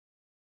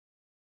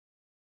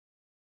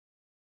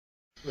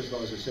First of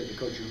all, as I said to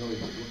Coach Umile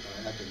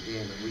after the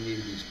game, that we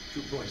needed these 2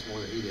 points more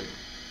than he did,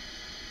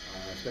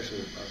 especially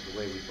the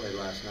way we played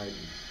last night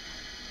and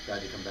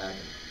tried to come back.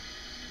 And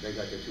they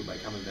got there too by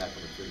coming back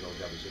from a 3-goal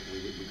deficit.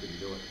 We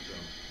couldn't do it, so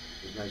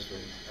it was nice for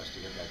us to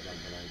get that done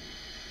tonight.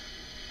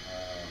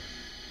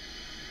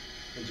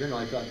 In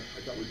general, I thought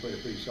we played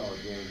a pretty solid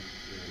game.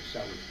 You know,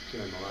 start with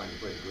Kieran Milan, who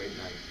played a great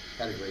night,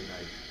 had a great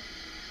night.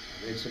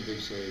 Made some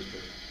big saves, but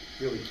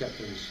really kept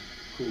things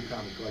cool,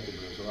 calm, and collected.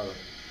 There was a lot of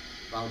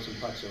bouncing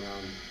pucks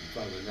around in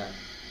front of the net.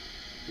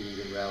 He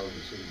didn't get rattled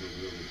and seemed to do a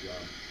real good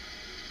job.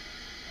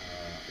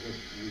 I think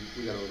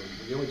we got over them.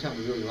 The only time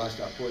we really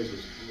lost our poise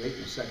was late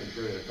in the second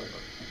period. I thought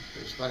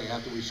it was funny,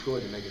 after we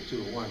scored to make it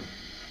 2-1,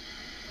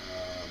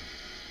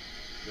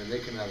 then they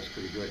came at us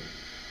pretty good.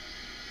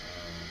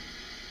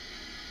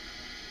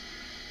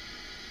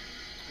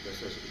 I guess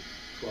that's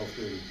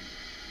 12:30,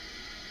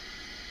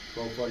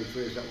 12:43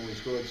 is that when we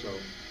scored. So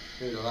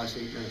maybe the last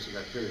 8 minutes of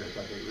that period, I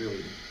thought they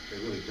really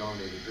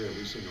dominated the period.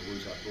 We seemed to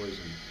lose our poise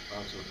and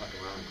bouncing the puck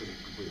around and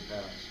couldn't complete a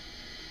pass.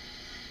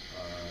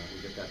 We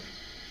get that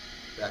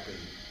back in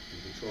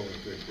control in the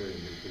third period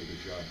and did a pretty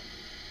good job.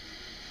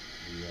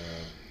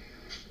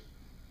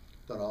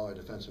 Thought all our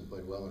defensemen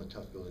played well in a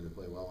tough building to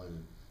play well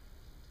in.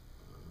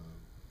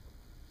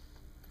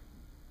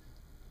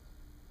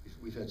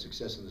 We've had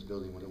success in this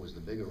building when it was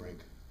the bigger rink.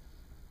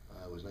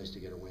 It was nice to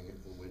get a win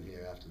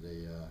here after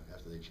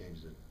they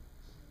changed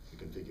the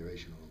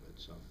configuration a little bit.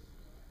 So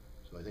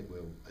I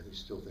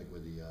still think we're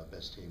the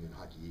best team in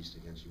Hockey East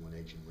against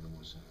UNH and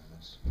Wintermore Center. And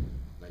that's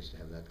nice to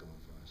have that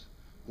going for us.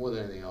 More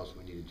than anything else,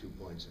 we needed 2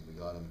 points, and we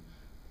got them.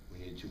 We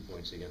needed 2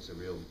 points against a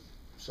real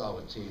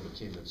solid team, a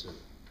team that's a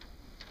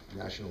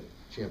national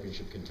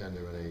championship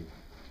contender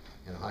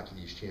and a Hockey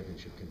East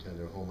championship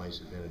contender, a home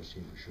ice advantage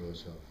team for sure.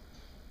 So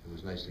it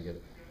was nice to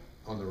get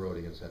on the road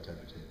against that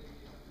type of team.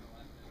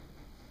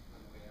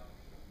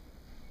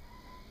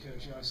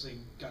 Coach, you obviously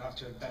got off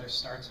to a better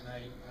start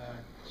tonight.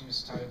 Can you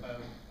just talk about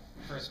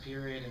first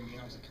period and being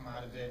able to come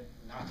out of it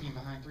not being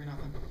behind 3-0?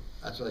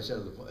 That's what I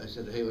said. I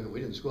said, hey, look, we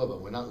didn't score, but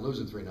we're not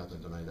losing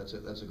 3-0 tonight. That's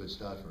a good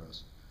start for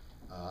us.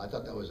 I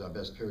thought that was our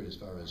best period as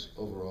far as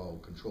overall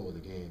control of the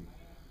game.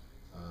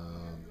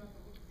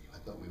 I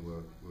thought we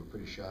were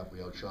pretty sharp.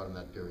 We outshot in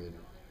that period.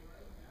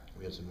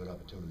 We had some good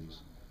opportunities,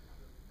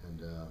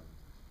 and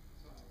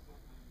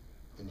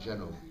in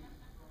general,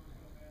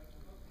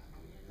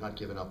 not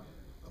giving up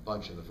a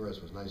bunch in the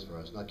first was nice for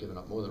us. Not giving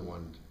up more than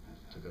one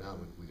to go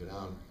down. We go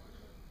down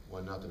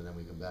 1-0, and then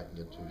we come back and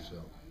get 2.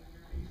 So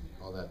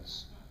all that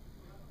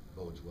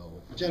bodes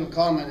well. The general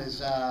comment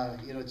is,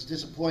 you know, it's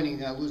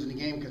disappointing losing the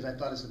game because I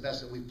thought it's the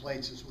best that we've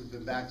played since we've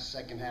been back the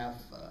second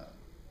half.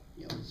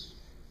 You know, it's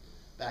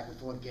back and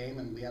forth game,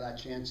 and we had our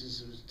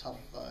chances. It was a tough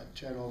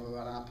turnover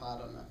on our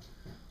part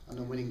on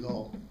the winning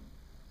goal,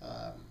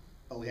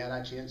 but we had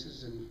our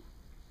chances, and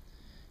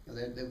you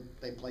know,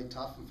 they played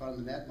tough in front of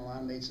the net.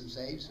 Milan made some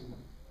saves, and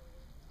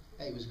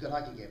hey, it was a good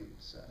hockey game.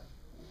 It's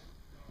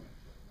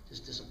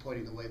just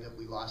disappointing the way that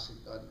we lost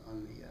it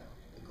on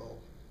the goal,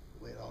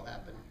 the way it all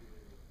happened.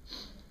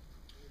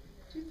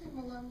 Do you think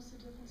Milan was the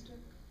difference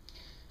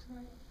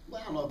tonight?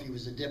 Well, I don't know if he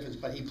was the difference,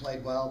 but he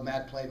played well.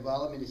 Matt played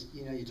well. I mean,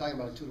 you know, you're talking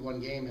about a 2-1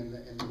 game,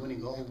 and the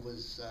winning goal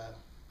was,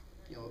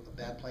 you know, a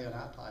bad play on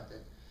our part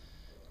that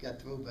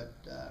got through. But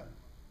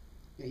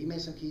you know, he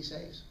made some key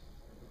saves.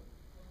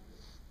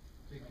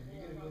 Dick, can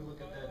you get a good look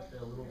at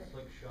that little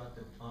flick shot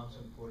that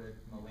Thompson put at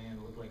Milan?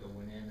 It looked like a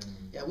win-in.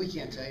 Yeah, we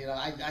can't tell you.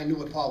 I knew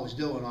what Paul was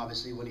doing,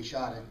 obviously, when he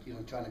shot it. You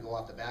know, trying to go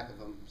off the back of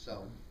him.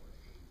 So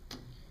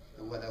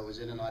whether it was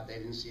in or not, they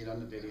didn't see it on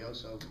the video.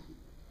 So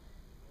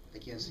they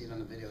can't see it on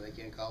the video. They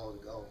can't call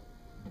it a goal.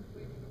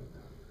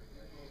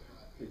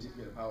 They did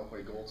get a power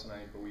play goal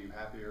tonight, but were you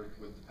happier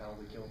with the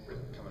penalty kill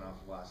coming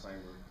off of last night?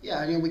 Yeah,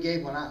 I mean, we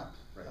gave one up,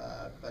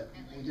 right. but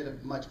we did a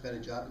much better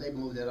job. They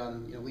moved it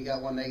on. You know, we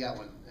got one, they got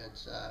one.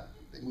 It's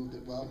they moved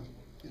it well.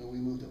 You know, we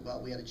moved it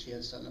well. We had a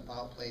chance on the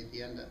power play at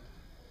the end to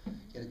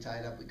get it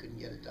tied up. We couldn't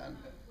get it done.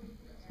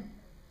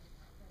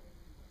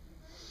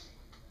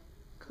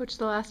 Coach,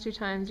 the last 2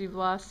 times you've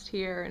lost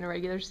here in a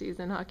regular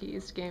season Hockey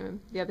East game,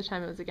 the other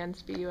time it was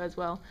against BU as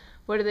well.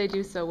 What do they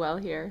do so well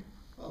here?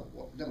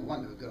 Well, number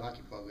one, they're a good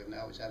hockey program. They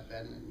always have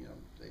been, and you know,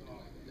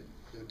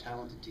 they're a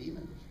talented team,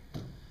 and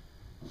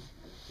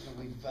you know,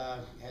 we've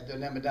had their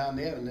number down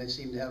there, and they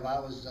seem to have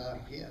ours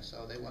here.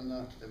 So they won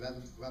the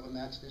rubber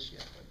match this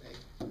year, but they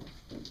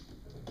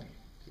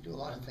do a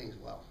lot of things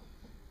well.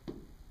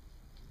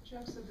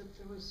 Jeff said that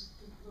there was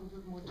a little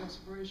bit more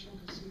desperation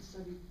because he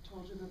said he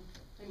told you that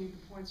they need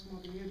the points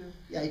more than you do.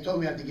 Yeah, he told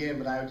me after the game,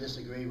 but I would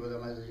disagree with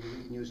him. I said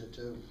we can use it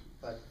too.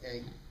 But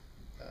hey,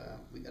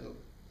 we got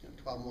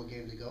 12 more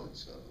games to go.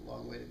 It's a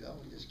long way to go.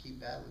 We just keep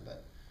battling.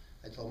 But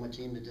I told my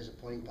team the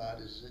disappointing part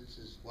is it's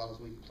as well as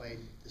we played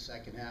the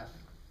second half.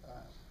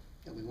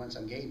 And we won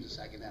some games the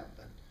second half,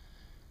 but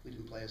we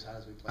didn't play as hard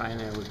as we played. Ryan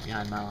there was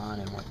behind Milan,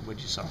 and what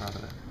you saw out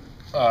of it?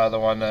 The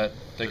one that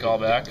they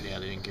called back? Yeah,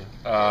 they didn't give.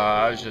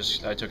 I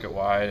took it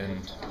wide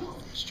and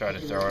just tried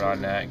to throw it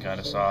on net and kind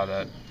of saw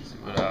that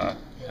it would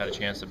had a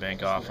chance to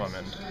bank off them,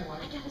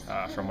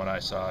 and from what I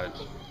saw, it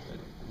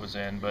was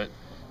in. But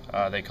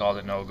they called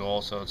it no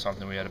goal, so it's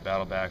something we had to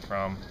battle back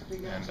from.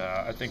 And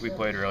I think we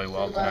played really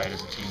well tonight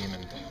as a team,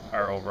 and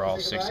our overall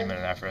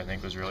 60-minute effort, I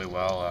think, was really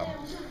well.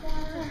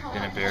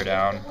 Didn't bear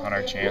down on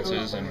our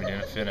chances, and we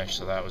didn't finish,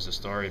 so that was the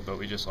story. But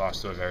we just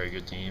lost to a very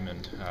good team,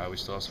 and we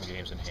still have some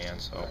games in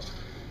hand, so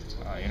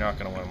you're not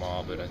going to win them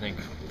all. But I think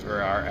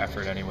for our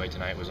effort anyway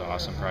tonight was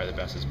awesome, probably the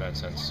best it's been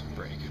since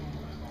break.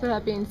 So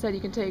that being said,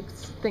 you can take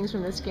things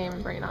from this game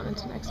and bring it on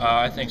into next week.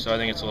 I think so. I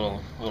think it's a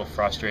little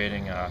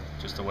frustrating,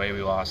 just the way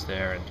we lost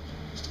there, and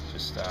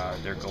just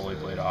their goalie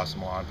played awesome.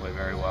 Milan played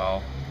very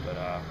well, but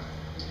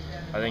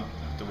I think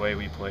the way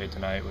we played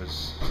tonight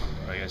was,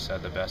 like I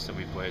said, the best that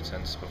we played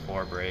since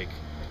before break.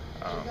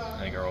 I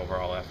think our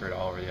overall effort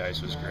all over the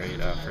ice was great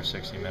for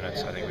 60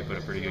 minutes. I think we put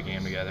a pretty good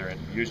game together, and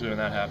usually when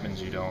that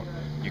happens, you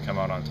come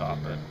out on top,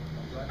 but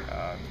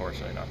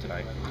unfortunately not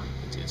tonight.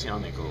 It's the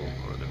only goal,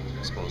 or the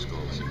exposed goal,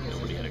 and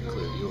nobody had a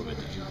clear view of it.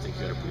 Did you think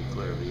you had a pretty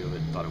clear view of it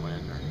and thought it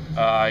went in?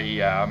 Or?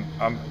 Yeah,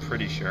 I'm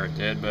pretty sure it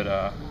did, but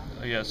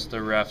I guess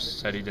the ref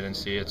said he didn't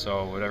see it,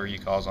 so whatever he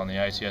calls on the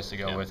ice, he has to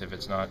go with if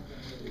it's not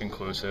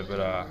conclusive.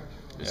 But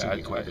There seemed to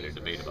be quite a bit of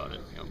debate about it.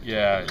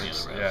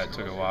 It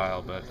took a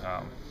while, but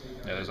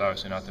there's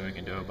obviously nothing we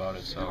can do about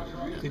it. So.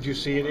 Did you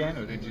see it in,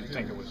 or did you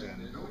think it was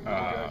in?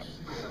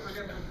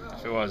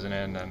 If it wasn't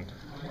in, then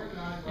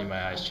need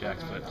my eyes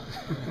checked, but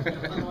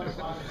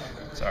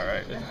it's all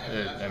right.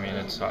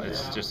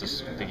 It's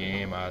just the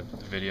game.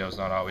 The video is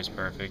not always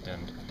perfect,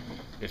 and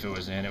if it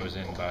was in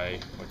by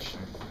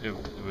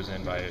it was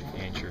in by an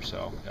inch or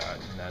so,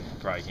 and then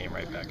probably came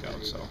right back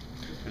out. So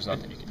there's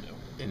nothing you can do.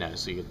 And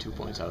obviously you get 2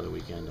 points out of the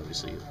weekend.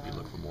 Obviously you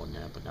look for more than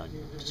that, but now you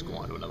just go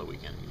on to another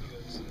weekend.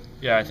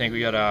 Yeah, I think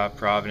we got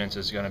Providence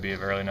is going to be a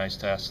very nice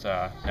test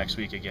next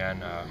week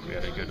again. We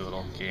had a good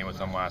little game with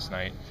them last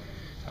night.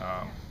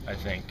 I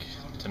think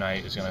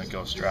tonight is going to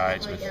go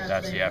strides with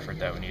that's the effort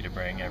that we need to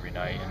bring every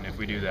night, and if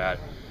we do that,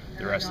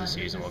 the rest of the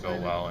season will go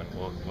well, and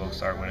we'll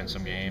start winning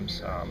some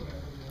games,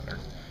 or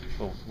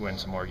we'll win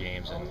some more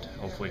games, and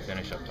hopefully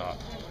finish up top.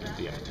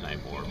 The effort tonight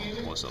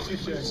more so than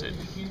what you said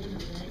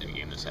in the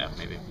game this half,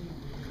 maybe.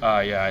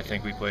 Yeah, I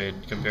think we played,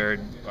 compared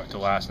to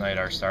last night,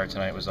 our start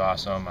tonight was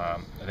awesome. I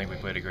think we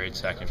played a great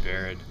second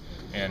period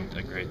and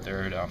a great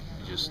third.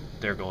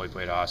 Their goalie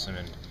played awesome,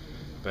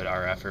 but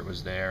our effort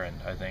was there, and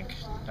I think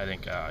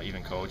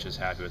even coach is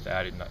happy with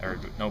that. Or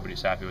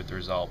nobody's happy with the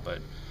result, but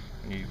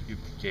you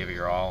gave it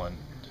your all, and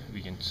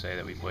we can say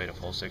that we played a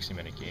full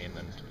 60-minute game,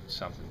 and it's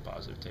something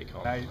positive to take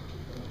home. Tonight,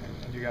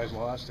 you guys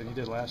lost, and you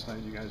did last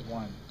night. You guys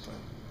won. So.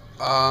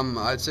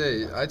 I'd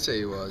say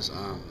it was.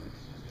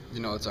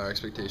 It's our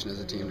expectation as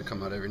a team to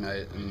come out every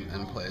night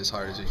and play as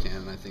hard as we can,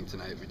 and I think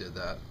tonight we did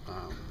that.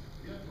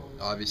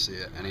 Obviously,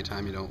 any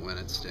time you don't win,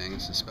 it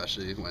stings,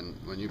 especially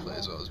when you play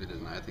as well as we did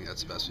tonight. I think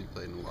that's the best we've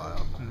played in a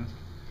while. Mm-hmm.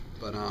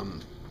 But,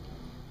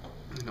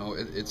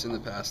 it's in the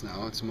past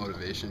now. It's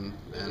motivation,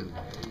 and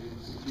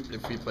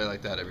if we play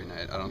like that every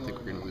night, I don't think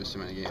we're going to lose too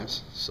many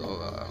games. So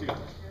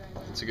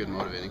it's a good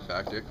motivating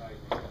factor.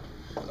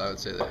 But I would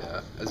say that,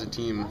 yeah, as a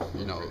team,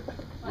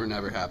 we're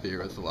never happier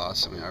with the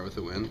loss than we are with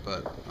the win,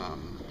 but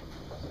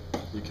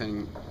we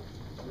can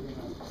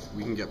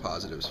get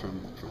positives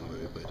from the way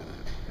we played tonight.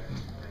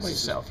 Like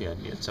yourself, you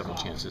had several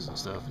chances and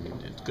stuff,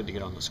 and it's good to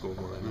get on the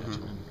scoreboard, I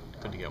imagine, and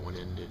good to get one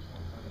in.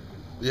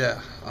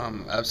 Yeah,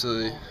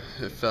 absolutely.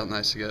 It felt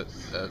nice to get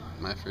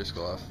my first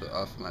goal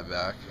off my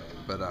back,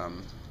 but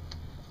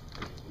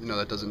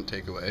that doesn't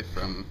take away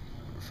from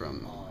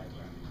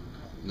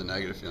the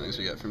negative feelings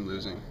we get from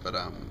losing. But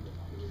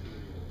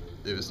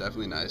it was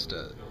definitely nice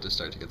to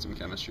start to get some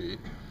chemistry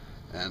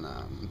and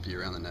be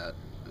around the net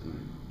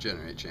and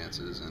generate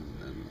chances and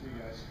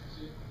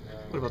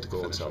what about the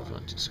goal itself? Why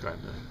don't you describe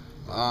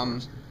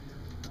that?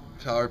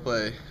 Power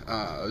play.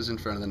 I was in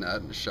front of the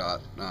net and a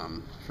shot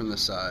from the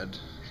side,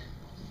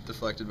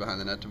 deflected behind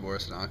the net to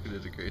Boris Danko,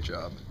 did a great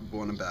job.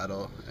 Won a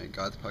battle and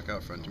got the puck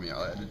out front of me.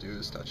 All I had to do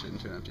was touch it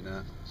into an empty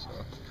net. So.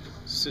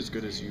 Is this as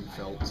good as you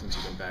felt since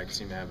you've been back? You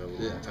seem to have a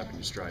little pep in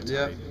your stride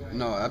tonight. Yeah,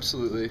 no,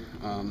 absolutely.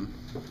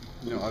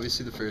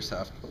 Obviously the first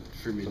half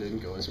for me didn't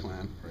go as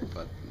planned,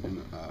 but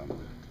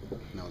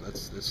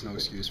that's no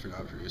excuse for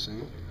not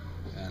producing.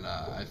 And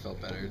I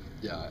felt better.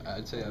 Yeah,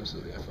 I'd say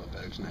absolutely I felt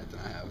better tonight than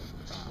I have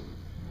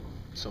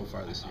so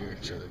far this year.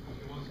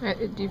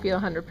 Really. Do you feel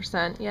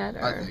 100% yet?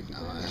 Or? I think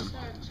now I am.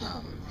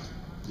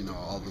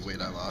 All the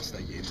weight I lost,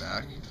 I gained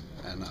back,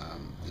 and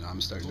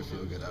I'm starting to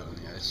feel good out on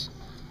the ice,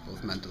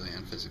 both mentally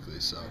and physically.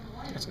 So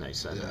that's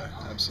nice. Yeah,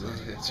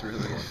 absolutely. It's really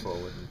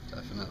forward,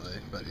 definitely.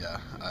 But yeah,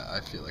 I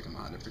feel like I'm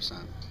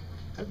 100%.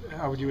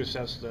 How would you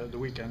assess the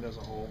weekend as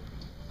a whole?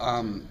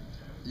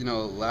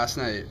 Last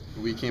night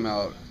we came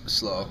out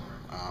slow,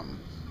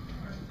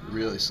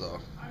 really slow,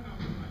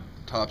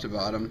 top to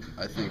bottom.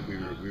 I think we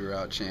were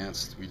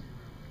outchanced.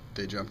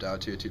 They jumped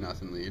out to a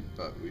 2-0 lead,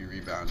 but we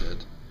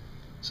rebounded.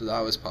 So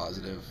that was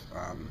positive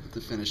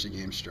to finish the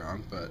game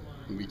strong, but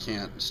we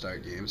can't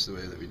start games the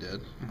way that we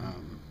did.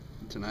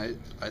 Tonight,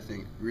 I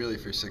think really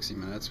for 60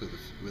 minutes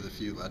with a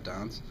few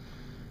letdowns,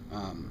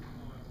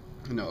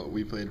 you know,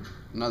 we played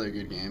another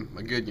good game,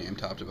 a good game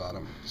top to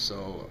bottom.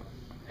 So,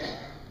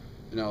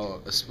 you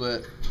know, a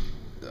split,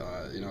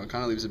 you know, it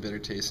kind of leaves a bitter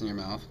taste in your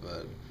mouth,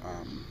 but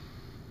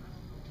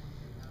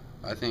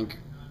I think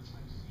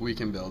we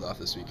can build off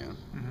this weekend.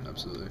 Mhm.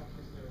 Absolutely.